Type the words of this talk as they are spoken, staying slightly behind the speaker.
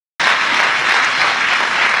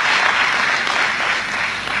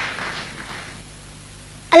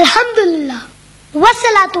Alhamdulillah,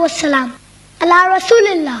 wassalatu wassalam, ala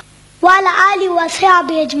rasulillah, wa ala alihi wa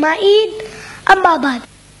sahbihi ajma'een, amma ba'd.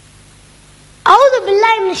 A'udhu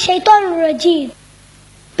billahi minash shaitanir rajim.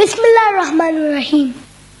 Bismillahir rahmanir rahim.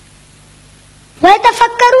 Wa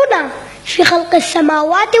yatafakkaruna fi khalqis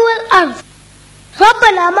samawati wal ard.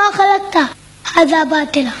 Rabbana ma khalaqta hadha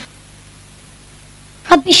batila.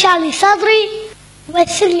 Rabbi shrah li sadri wa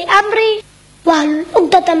yassir li amri wahlul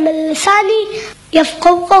 'uqdatam min lisani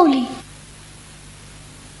yafqahu qawli.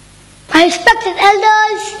 My respected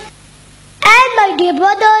elders and my dear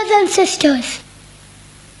brothers and sisters,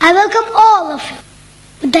 I welcome all of you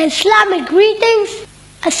with the Islamic greetings.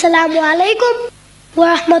 Assalamu alaikum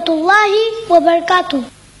wa rahmatullahi wa barakatuh.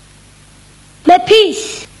 May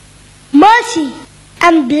peace, mercy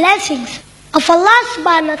and blessings of Allah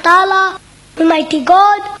subhanahu wa ta'ala, Almighty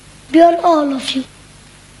God, be on all of you.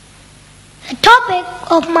 The topic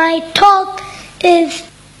of my talk is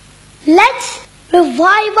let's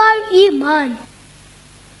revive our Iman.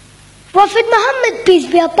 Prophet Muhammad,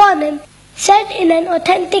 peace be upon him, said in an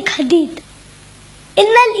authentic hadith,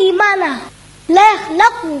 Inna al-imana la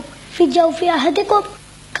yakhlaqu fi jawfi ahadikum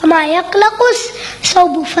kama yakhlaqus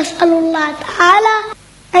sawbu fas'alullah ta'ala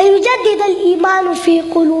an yujaddid al-imanu fi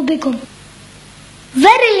qulubikum.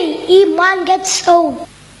 Verily, Iman gets old,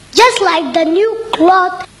 just like the new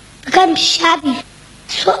cloth becomes shabby.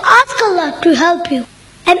 So ask Allah to help you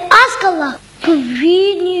and ask Allah to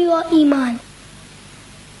renew your Iman.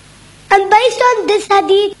 And based on this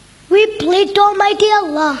hadith, we plead to Almighty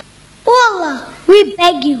Allah, O Allah, we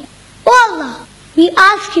beg you, O Allah, we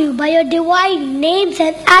ask you by your divine names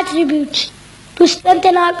and attributes to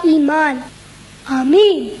strengthen our Iman.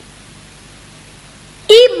 Ameen.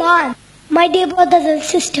 Iman, my dear brothers and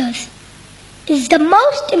sisters, is the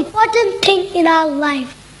most important thing in our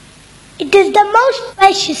life. It is the most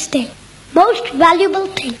precious thing, most valuable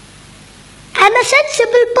thing. And a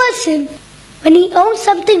sensible person, when he owns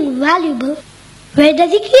something valuable, where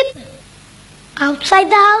does he keep it?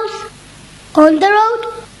 Outside the house? On the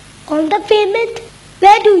road? On the pavement?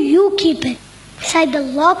 Where do you keep it? Beside the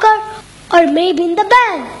locker? Or maybe in the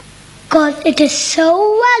bank? Because it is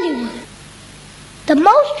so valuable. The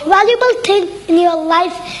most valuable thing in your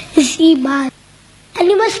life is Iman. And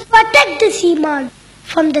you must protect this Iman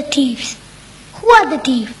from the thieves. Who are the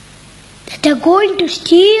thieves? That are going to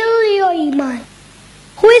steal your Iman.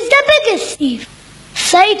 Who is the biggest thief?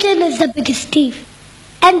 Satan is the biggest thief.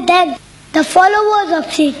 And then the followers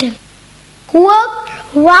of Satan, who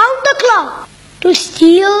work round the clock to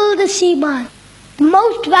steal this Iman, the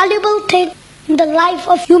most valuable thing in the life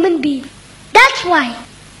of human being. That's why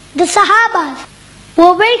the Sahabas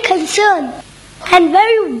were very concerned and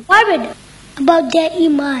very worried about their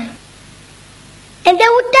Iman. And they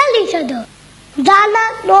would tell each other, Dana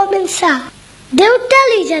no minsa. They would tell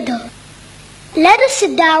each other, let us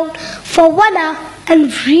sit down for 1 hour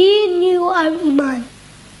and renew our Iman.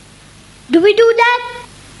 Do we do that?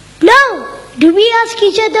 No. Do we ask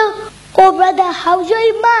each other, oh brother, how's your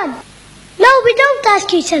Iman? No, we don't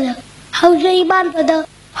ask each other, how's your Iman, brother?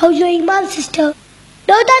 How's your Iman, sister?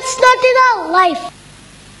 No, that's not in our life.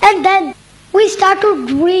 And then we start to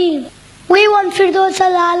dream. We want Firdaus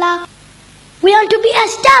al-Ala. We want to be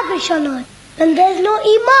established on earth. And there's no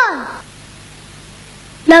Iman.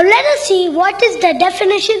 Now let us see what is the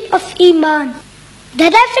definition of Iman. The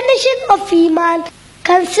definition of Iman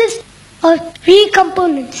consists of 3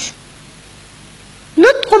 components.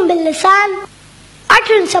 Nutqun bil lisan,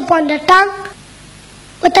 utterance upon the tongue,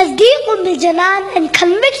 wa tasdeequn bil janan, and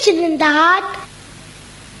conviction in the heart.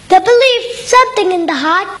 The belief, something in the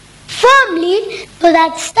heart, firmly, so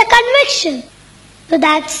that's the conviction. So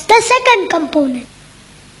that's the second component.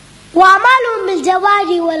 وَعَمَالُهُمْ بِالْجَوَارِ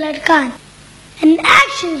وَالْأَرْكَانِ, and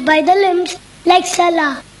actions by the limbs like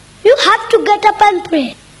Salah. You have to get up and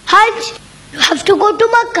pray. Hajj, you have to go to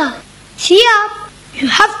Makkah. Siyam, you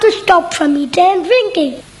have to stop from eating and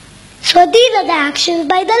drinking. So these are the actions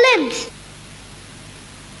by the limbs.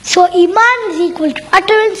 So Iman is equal to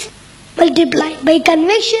utterance multiplied by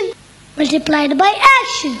conviction multiplied by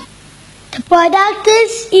action. The product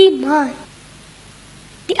is Iman.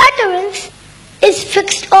 The utterance is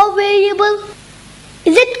fixed or variable.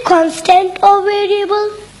 Is it constant or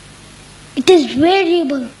variable? It is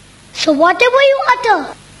variable. So whatever you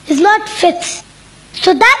utter is not fixed.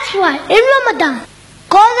 So that's why in Ramadan,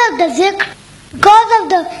 because of the zikr, because of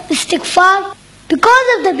the istighfar,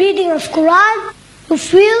 because of the reading of Quran, you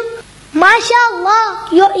feel,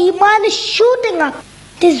 MashaAllah, your Iman is shooting up.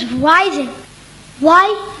 It is rising.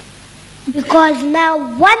 Why? Because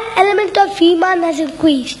now one element of Iman has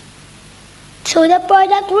increased. So the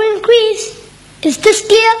product will increase. Is this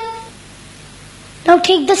clear? Now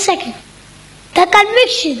take the second. The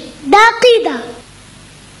conviction, the aqidah.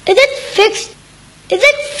 Is it fixed? Is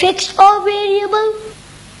it fixed or variable?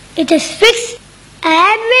 It is fixed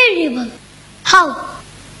and variable. How?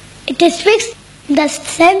 It is fixed in the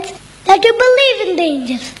sense that you believe in the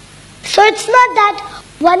angels. So it's not that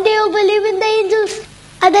one day you believe in the angels,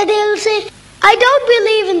 other day you'll say, I don't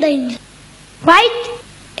believe in the angels. Right?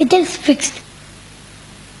 It is fixed.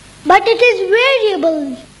 But it is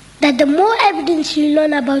variable that the more evidence you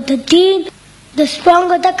learn about the deen, the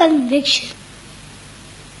stronger the conviction.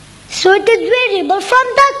 So it is variable from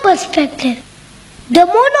that perspective. The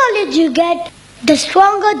more knowledge you get, the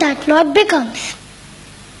stronger that knot becomes.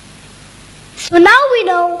 So now we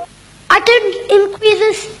know utterance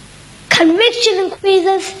increases, conviction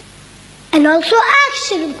increases, and also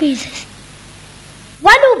action increases.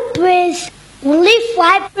 One who prays only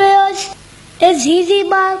 5 prayers is easy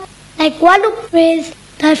mark, like one who prays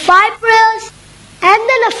the 5 prayers and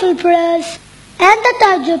the nafil prayers and the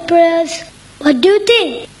tahajjud prayers. What do you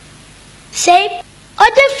think? Same or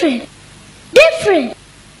different? Different.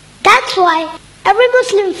 That's why every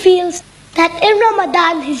Muslim feels that in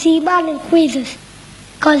Ramadan his iman increases,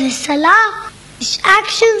 because his salah, his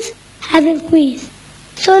actions have increased.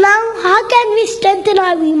 So now how can we strengthen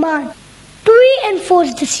our iman to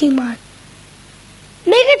reinforce this iman?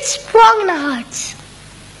 Make it strong in our hearts.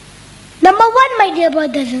 Number one, my dear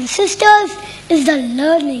brothers and sisters, is the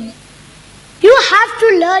learning. You have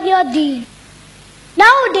to learn your deen.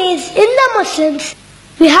 Nowadays, in the Muslims,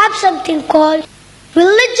 we have something called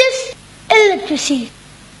religious illiteracy.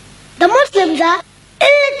 The Muslims are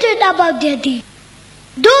illiterate about their deen.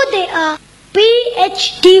 Though they are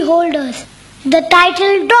PhD holders, the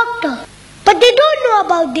title doctor, but they don't know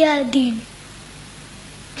about their deen.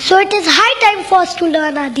 So it is high time for us to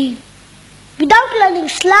learn our deen. Without learning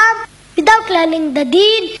Islam, without learning the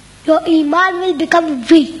deen, your iman will become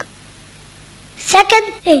weak.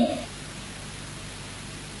 Second thing,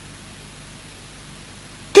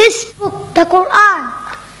 this book, the Quran,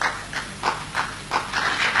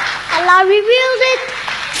 Allah revealed it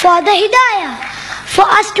for the hidayah, for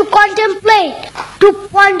us to contemplate, to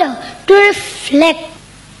ponder, to reflect.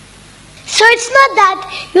 So it's not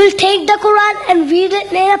that you'll take the Quran and read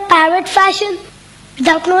it in a parrot fashion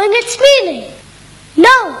without knowing its meaning.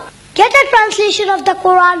 No, get a translation of the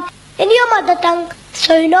Quran in your mother tongue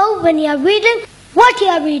so you know when you are reading what you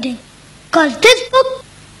are reading. Because this book,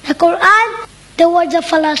 the Quran, the words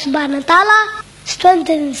of Allah subhanahu wa ta'ala,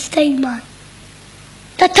 strengthens the iman.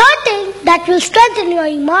 The third thing that will strengthen your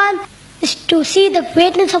iman is to see the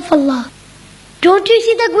greatness of Allah. Don't you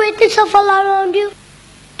see the greatness of Allah around you?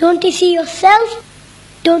 Don't you see yourself?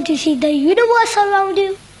 Don't you see the universe around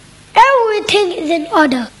you? Everything is in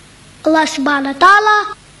order. Allah subhanahu wa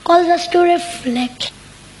ta'ala calls us to reflect.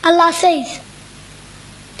 Allah says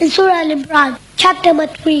in Surah Al-Imran, chapter number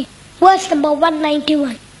 3, verse number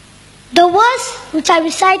 191. The verse which I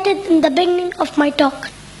recited in the beginning of my talk.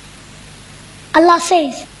 Allah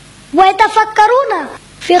says, وَيَتَفَكَّرُونَ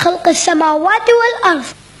فِي خَلْقِ السَّمَاوَاتِ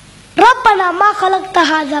وَالْأَرْضِ رَبَّنَا مَا خَلَقْتَ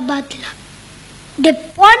هَذَا بَاطِلًا. They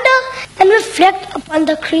ponder and reflect upon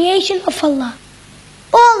the creation of Allah.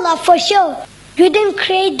 Oh Allah, for sure, you didn't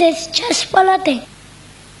create this just for nothing.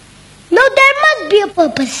 No, there must be a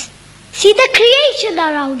purpose. See the creation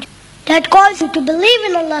around you that calls you to believe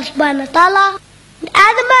in Allah subhanahu wa ta'ala. And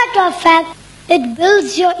as a matter of fact, it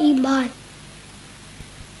builds your iman.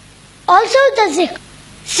 Also the zikr.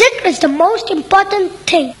 Zikr is the most important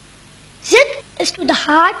thing. Zikr is to the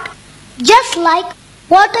heart just like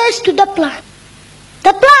water is to the plant.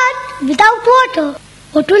 The plant without water,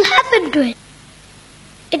 what will happen to it?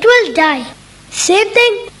 It will die. Same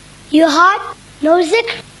thing, your heart, no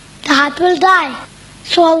zikr, the heart will die.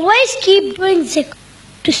 So always keep doing zikr.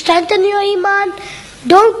 To strengthen your iman,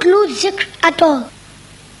 don't lose zikr at all.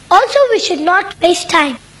 Also, we should not waste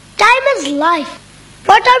time. Time is life.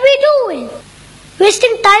 What are we doing?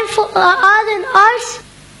 Wasting time for hours and hours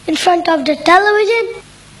in front of the television?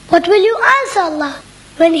 What will you answer Allah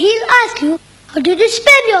when He'll ask you, how did you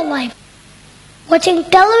spend your life? Watching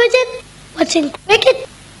television? Watching cricket?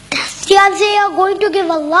 That's the answer you're going to give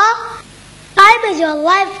Allah? Time is your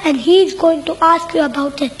life and He is going to ask you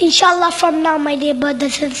about it. Inshallah, from now, my dear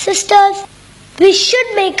brothers and sisters, we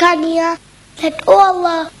should make our niyyah that, oh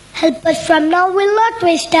Allah, help us from now, we'll not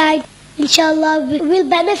waste time. Inshallah, we'll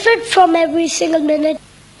benefit from every single minute.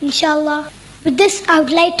 Inshallah. With this, I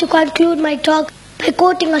would like to conclude my talk by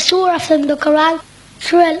quoting a surah from the Quran,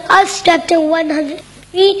 Surah Al-Asr, chapter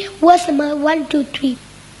 103, verse number 123.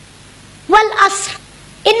 وَالْأَصْرِ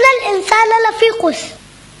إِنَّ الْإِنسَانَ لَفِي خُسْرٍ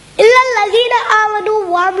إِلَّا الَّذِينَ آمَنُوا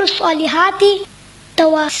وَعَمِلُوا الصَّالِحَاتِ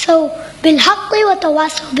وَتَوَاسَوْا بِالْحَقِّ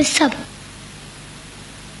وَتَوَاسَوْا بِالصَّبْرِ.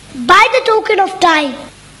 By the token of time,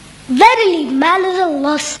 verily man is a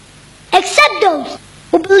loss, except those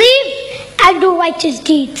who believe and do righteous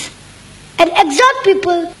deeds, and exhort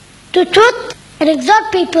people to truth, and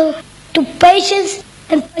exhort people to patience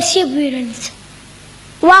and perseverance.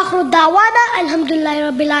 Wa akhiru da'wana alhamdulillahi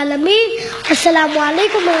rabbil alameen. Assalamu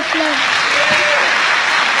alaikum wa rahmatullahi.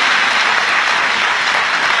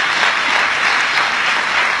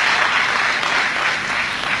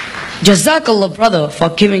 Jazakallah, brother, for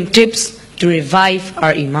giving tips to revive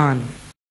our iman.